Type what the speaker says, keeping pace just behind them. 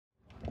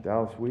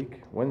Dallas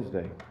Week,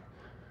 Wednesday.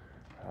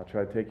 I'll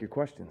try to take your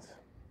questions.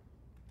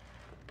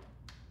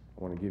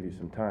 I want to give you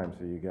some time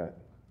so you get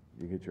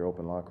your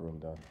open locker room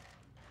done.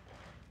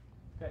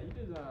 Yeah, you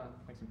did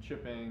like some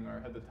chipping or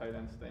had the tight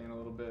end stay in a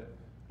little bit.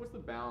 What's the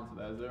balance of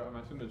that? I'm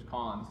assuming there's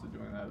cons to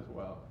doing that as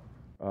well.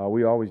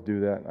 We always do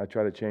that. I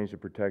try to change the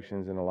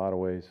protections in a lot of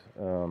ways.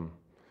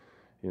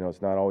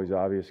 It's not always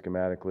obvious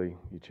schematically.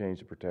 You change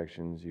the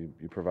protections, you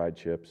provide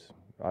chips.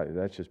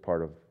 That's just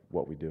part of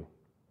what we do.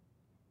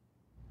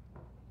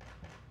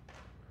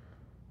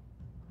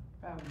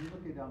 When you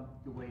look at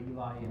the way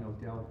Eli and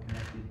Odell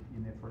connected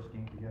in their first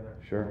game together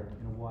Sure.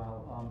 in a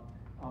while,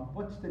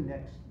 what's the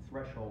next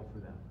threshold for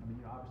them? I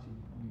mean, obviously,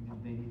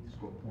 they need to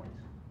score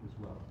points as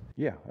well.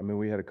 Yeah, I mean,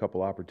 we had a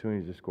couple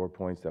opportunities to score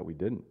points that we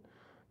didn't.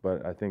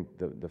 But I think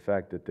the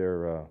fact that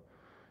they're,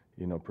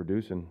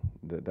 producing,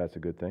 that's a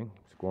good thing.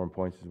 Scoring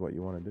points is what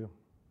you want to do.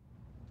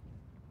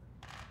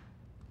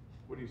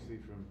 What do you see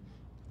from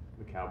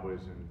the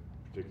Cowboys, and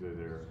particularly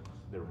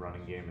their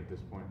running game at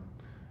this point?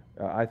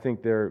 I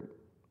think it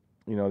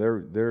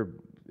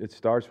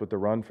starts with the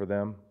run for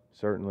them.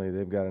 Certainly,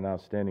 they've got an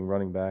outstanding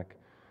running back.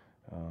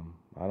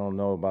 I don't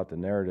know about the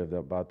narrative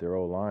about their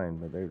O-line,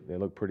 but they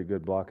look pretty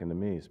good blocking to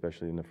me,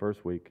 especially in the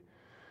first week.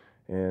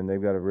 And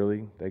they've got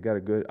a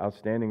good,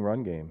 outstanding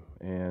run game.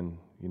 And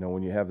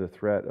when you have the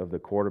threat of the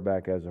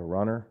quarterback as a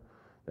runner,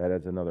 that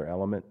adds another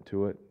element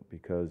to it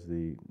because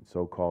the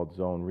so-called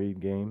zone read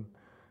game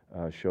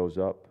shows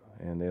up,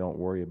 and they don't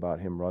worry about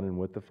him running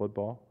with the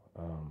football.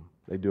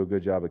 They do a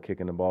good job of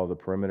kicking the ball to the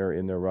perimeter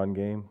in their run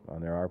game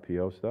on their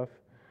RPO stuff.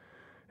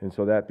 And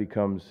so that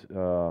becomes,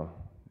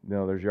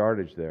 there's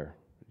yardage there,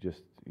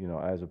 just,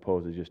 as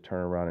opposed to just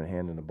turning around and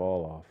handing the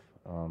ball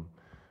off.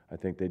 I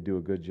think they do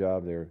a good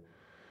job.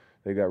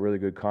 They got really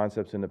good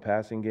concepts in the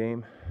passing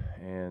game,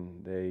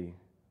 and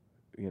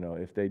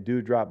if they do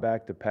drop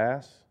back to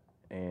pass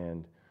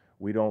and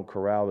we don't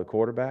corral the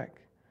quarterback,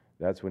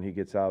 that's when he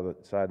gets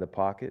outside the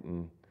pocket,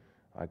 and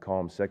I call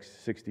them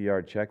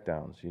 60-yard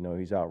checkdowns.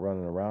 He's out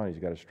running around. He's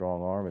got a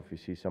strong arm. If he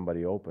sees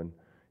somebody open,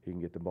 he can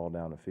get the ball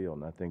down the field,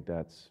 and I think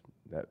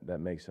that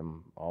makes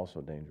him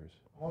also dangerous.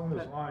 Along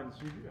those lines,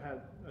 you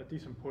had a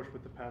decent push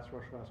with the pass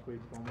rush last week,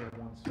 but only had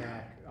one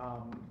sack.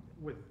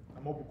 With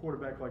a mobile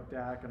quarterback like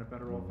Dak and a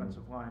better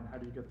offensive line, how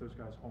do you get those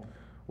guys home?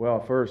 Well,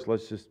 first,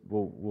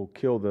 we'll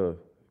kill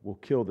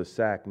the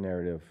sack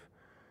narrative.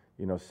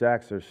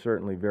 Sacks are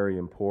certainly very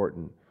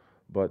important,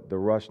 but the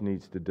rush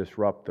needs to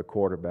disrupt the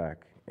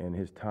quarterback and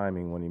his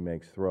timing when he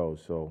makes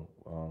throws. So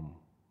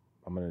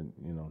I'm going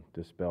to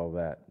dispel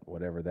that,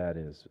 whatever that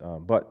is.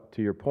 But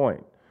to your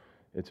point,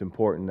 it's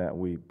important that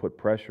we put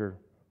pressure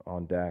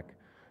on Dak,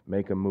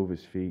 make him move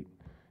his feet.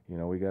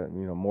 We got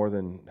more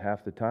than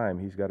half the time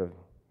he's got to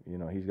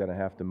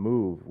have to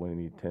move when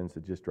he tends to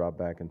just drop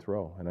back and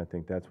throw. And I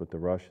think that's what the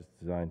rush is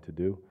designed to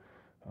do.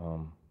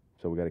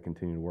 So we got to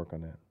continue to work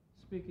on that.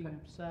 Speaking of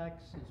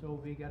sacks, has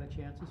Ovie got a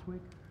chance this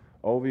week?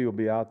 Ovie will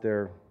be out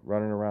there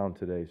running around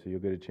today, so you'll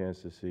get a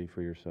chance to see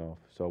for yourself.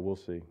 So we'll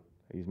see.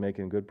 He's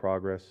making good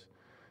progress.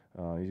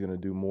 He's going to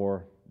do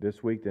more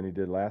this week than he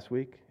did last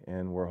week,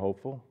 and we're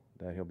hopeful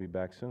that he'll be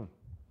back soon.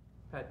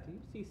 Pat, do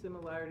you see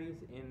similarities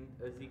in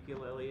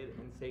Ezekiel Elliott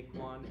and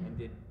Saquon? And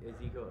did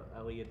Ezekiel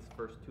Elliott's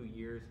first 2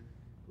 years,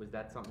 was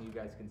that something you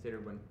guys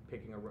considered when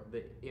picking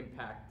the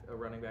impact a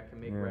running back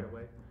can make right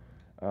away?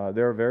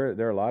 There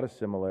are a lot of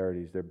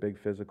similarities. They're big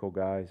physical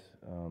guys.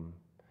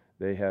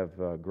 They have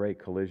great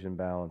collision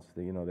balance.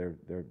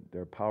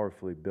 They're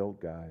powerfully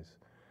built guys.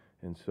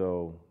 And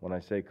so when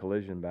I say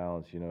collision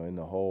balance, in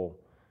the hole,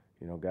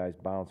 guys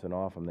bouncing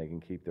off them, they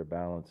can keep their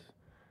balance.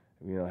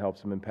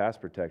 Helps them in pass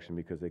protection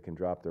because they can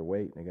drop their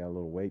weight, and they got a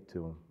little weight to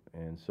them.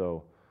 And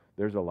so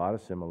there's a lot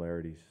of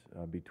similarities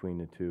between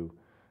the two.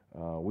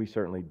 We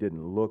certainly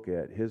didn't look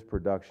at his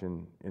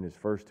production in his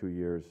first 2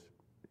 years.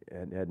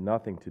 It had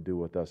nothing to do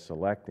with us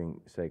selecting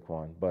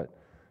Saquon, but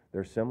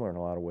they're similar in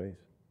a lot of ways.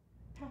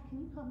 Pat, can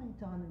you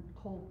comment on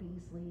Cole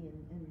Beasley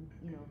and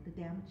the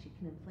damage he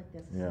can inflict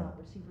as a slot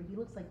receiver? He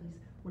looks like he's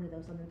one of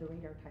those under the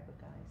radar type of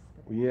guys.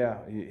 Yeah,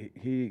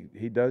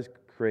 he does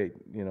create,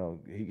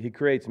 he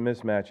creates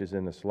mismatches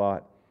in the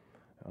slot.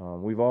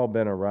 We've all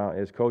been around,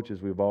 as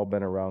coaches, we've all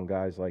been around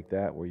guys like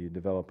that where you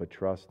develop a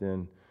trust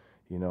in.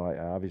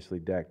 Obviously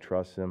Dak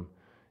trusts him.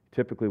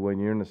 Typically when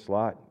you're in the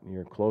slot,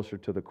 you're closer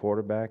to the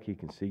quarterback. He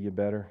can see you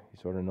better. He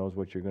sort of knows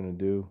what you're going to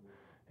do.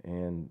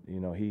 And,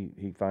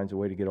 he finds a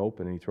way to get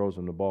open, and he throws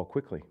him the ball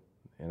quickly.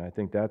 And I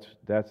think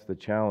that's the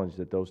challenge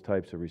that those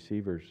types of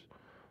receivers,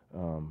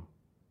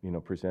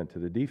 present to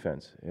the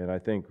defense. And I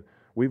think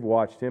we've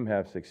watched him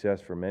have success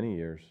for many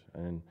years.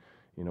 And,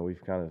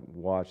 we've kind of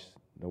watched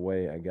the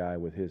way a guy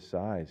with his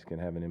size can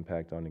have an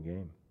impact on the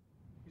game.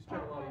 You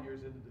spent a lot of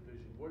years in the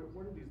division. What do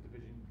these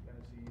division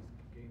NFC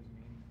games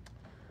mean?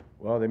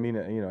 Well, they mean,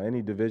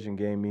 any division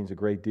game means a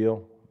great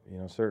deal.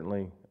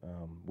 Certainly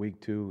week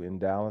 2 in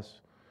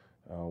Dallas,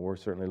 we're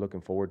certainly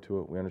looking forward to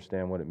it. We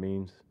understand what it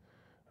means.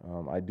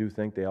 I do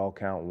think they all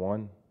count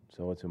one,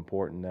 so it's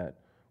important that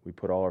we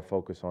put all our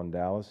focus on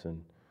Dallas,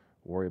 and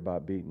worry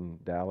about beating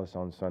Dallas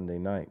on Sunday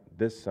night,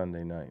 this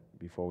Sunday night,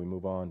 before we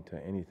move on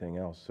to anything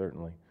else,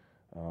 certainly.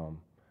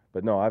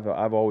 But no,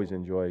 I've always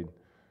enjoyed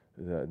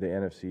the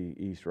NFC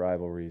East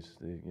rivalries.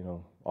 You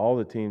know, all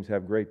the teams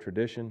have great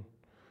tradition.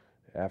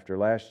 After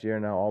last year,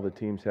 now all the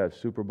teams have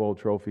Super Bowl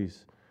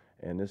trophies,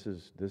 and this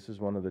is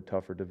one of the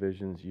tougher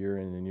divisions year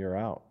in and year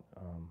out.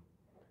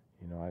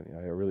 You know,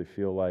 I really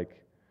feel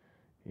like,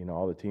 you know,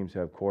 all the teams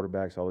have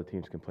quarterbacks, all the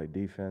teams can play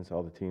defense,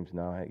 all the teams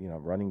now have, you know,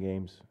 running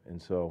games, and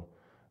so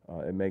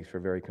it makes for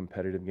very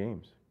competitive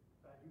games.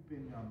 You've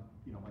been,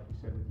 you know, like you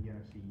said, with the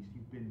NFC East,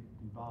 you've been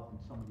involved in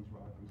some of these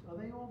rivalries. Are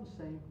they all the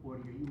same, or are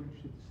you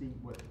interested to see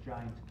what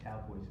Giants,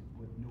 Cowboys,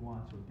 what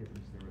nuance or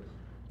difference there is?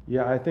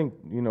 Yeah, I think,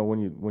 you know,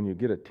 when you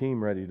get a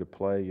team ready to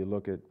play, you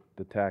look at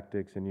the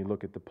tactics and you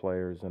look at the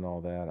players and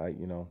all that.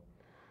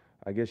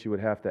 I guess you would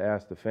have to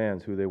ask the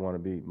fans who they want to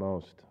beat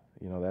most.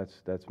 You know,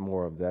 that's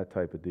more of that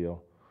type of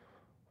deal.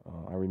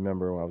 I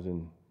remember when I was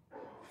in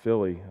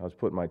Philly, I was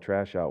putting my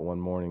trash out one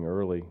morning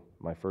early,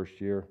 my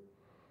first year,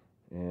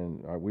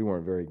 and we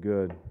weren't very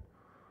good.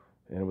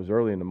 And it was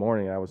early in the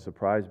morning. I was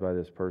surprised by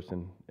this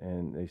person,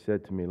 and they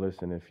said to me,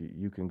 "Listen, if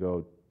you can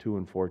go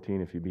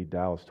 2-14 if you beat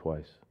Dallas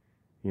twice."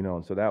 You know,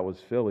 and so that was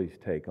Philly's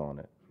take on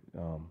it.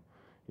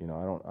 You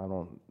know, I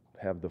don't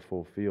have the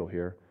full feel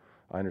here.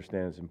 I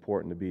understand it's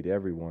important to beat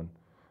everyone,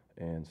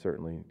 and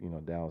certainly, you know,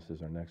 Dallas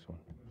is our next one.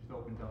 You just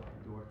opened up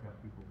the door to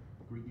have people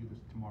greet you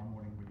this tomorrow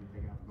morning when you're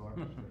taking out the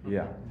garbage.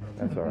 Yeah,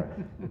 that's all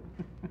right.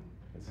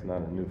 It's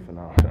not a new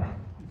phenomenon.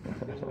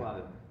 There's a lot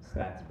of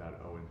stats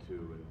about 0-2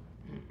 and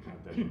how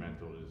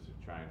detrimental it is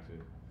to trying to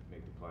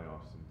make the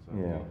playoffs and stuff.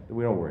 Yeah,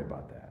 we don't worry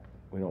about that.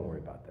 We don't worry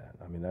about that.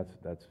 I mean,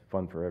 that's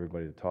fun for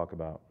everybody to talk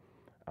about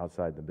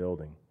outside the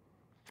building.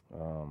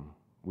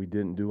 We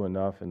didn't do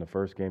enough in the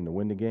first game to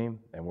win the game,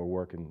 and we're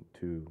working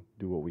to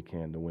do what we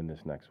can to win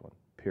this next one,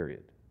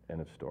 period,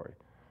 end of story.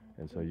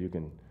 And so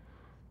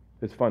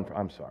it's fun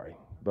I'm sorry,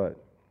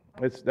 but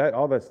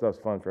all that stuff's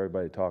fun for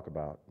everybody to talk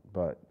about,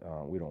 but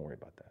we don't worry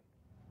about that.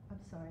 I'm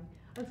sorry.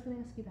 I was going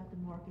to ask you about the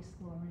Marcus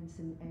Lawrence,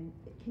 and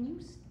can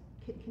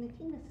a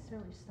team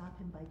necessarily stop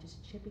him by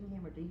just chipping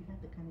him, or do you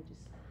have to kind of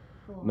just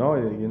pull him No,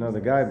 out? you know,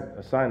 the guy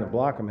assigned to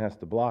block him has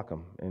to block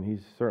him, and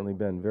he's certainly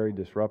been very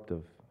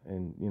disruptive.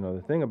 And you know,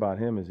 the thing about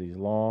him is he's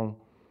long,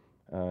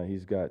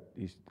 he's got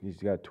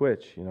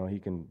twitch. You know, he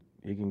can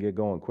get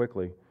going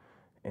quickly,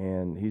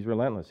 and he's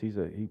relentless.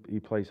 He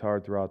plays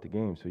hard throughout the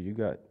game. So you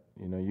got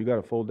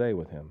a full day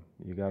with him.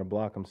 You got to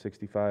block him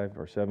 65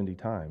 or 70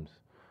 times,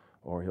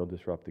 or he'll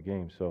disrupt the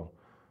game. So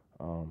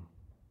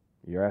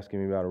you're asking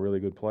me about a really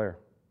good player,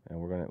 and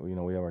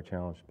we have our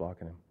challenge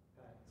blocking him.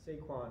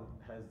 Saquon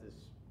has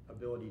this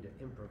ability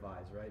to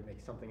improvise, right?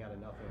 Make something out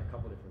of nothing, a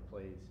couple different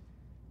plays.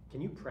 Can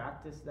you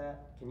practice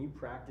that? Can you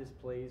practice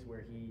plays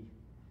where he,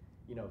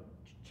 you know,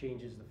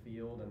 changes the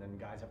field and then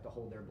guys have to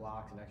hold their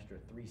blocks an extra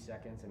 3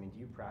 seconds? I mean, do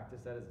you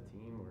practice that as a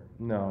team, or?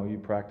 No, you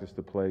practice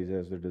the plays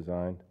as they're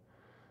designed,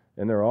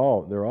 and they're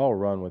all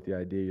run with the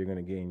idea you're going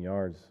to gain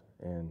yards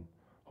and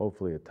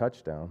hopefully a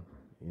touchdown,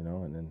 you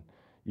know, and then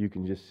you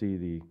can just see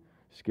the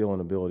skill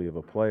and ability of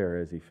a player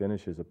as he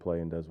finishes a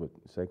play and does what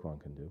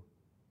Saquon can do.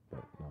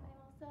 But no.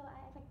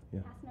 I'd like to Yeah.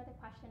 ask another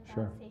question about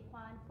Sure.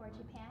 Saquon for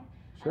Japan.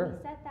 Sure. You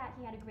said that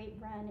he had a great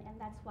run, and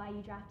that's why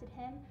you drafted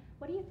him.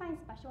 What do you find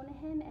special in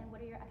him, and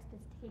what are your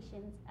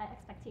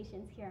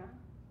expectations here on?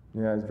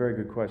 Yeah, it's a very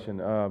good question.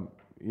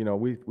 You know,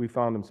 we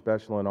found him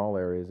special in all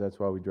areas. That's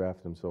why we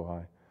drafted him so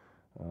high.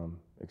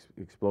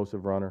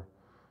 Explosive runner.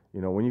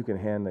 You know, when you can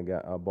hand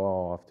a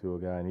ball off to a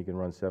guy and he can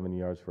run 70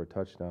 yards for a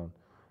touchdown,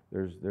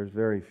 there's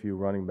very few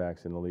running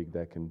backs in the league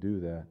that can do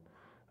that.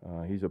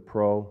 He's a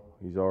pro.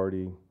 He's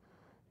already,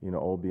 you know,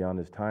 old beyond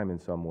his time in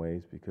some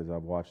ways, because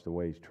I've watched the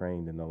way he's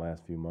trained in the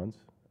last few months.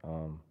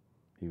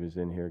 He was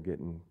in here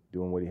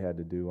doing what he had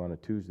to do on a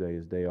Tuesday,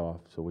 his day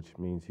off, so which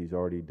means he's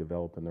already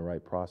developing the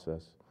right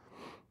process.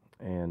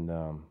 And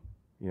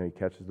you know, he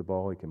catches the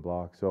ball, he can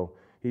block. So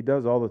he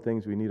does all the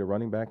things we need a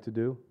running back to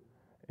do,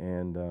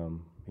 and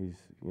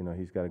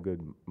he's got a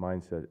good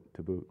mindset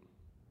to boot.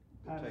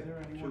 Pat, is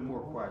there anyone Two more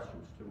who won't-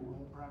 questions. who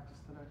won't practice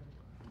today?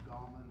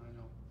 Gallman, I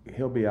know.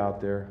 He'll be out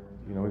there.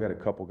 You know, we got a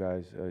couple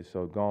guys.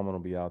 So Gallman will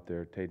be out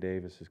there. Tay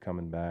Davis is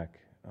coming back,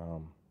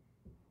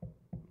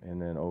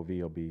 and then Ov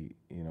will be,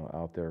 you know,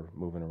 out there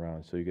moving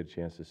around. So you get a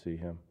chance to see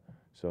him.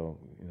 So,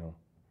 you know,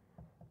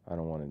 I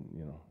don't want to,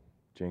 you know,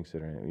 jinx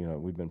it or anything. You know,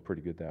 we've been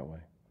pretty good that way.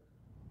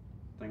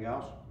 Anything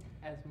else?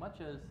 As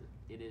much as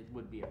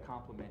would be a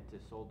compliment to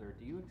Solder,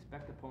 do you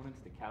expect opponents,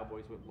 the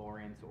Cowboys with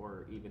Lawrence,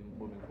 or even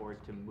moving forward,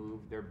 to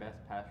move their best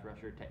pass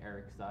rusher to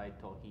Eric's side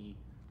till he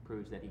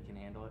proves that he can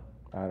handle it?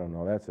 I don't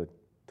know. That's a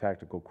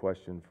tactical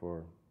question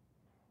for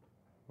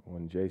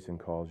when Jason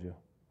calls you.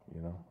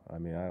 You know, I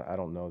mean, I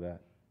don't know that.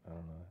 I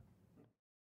don't know that.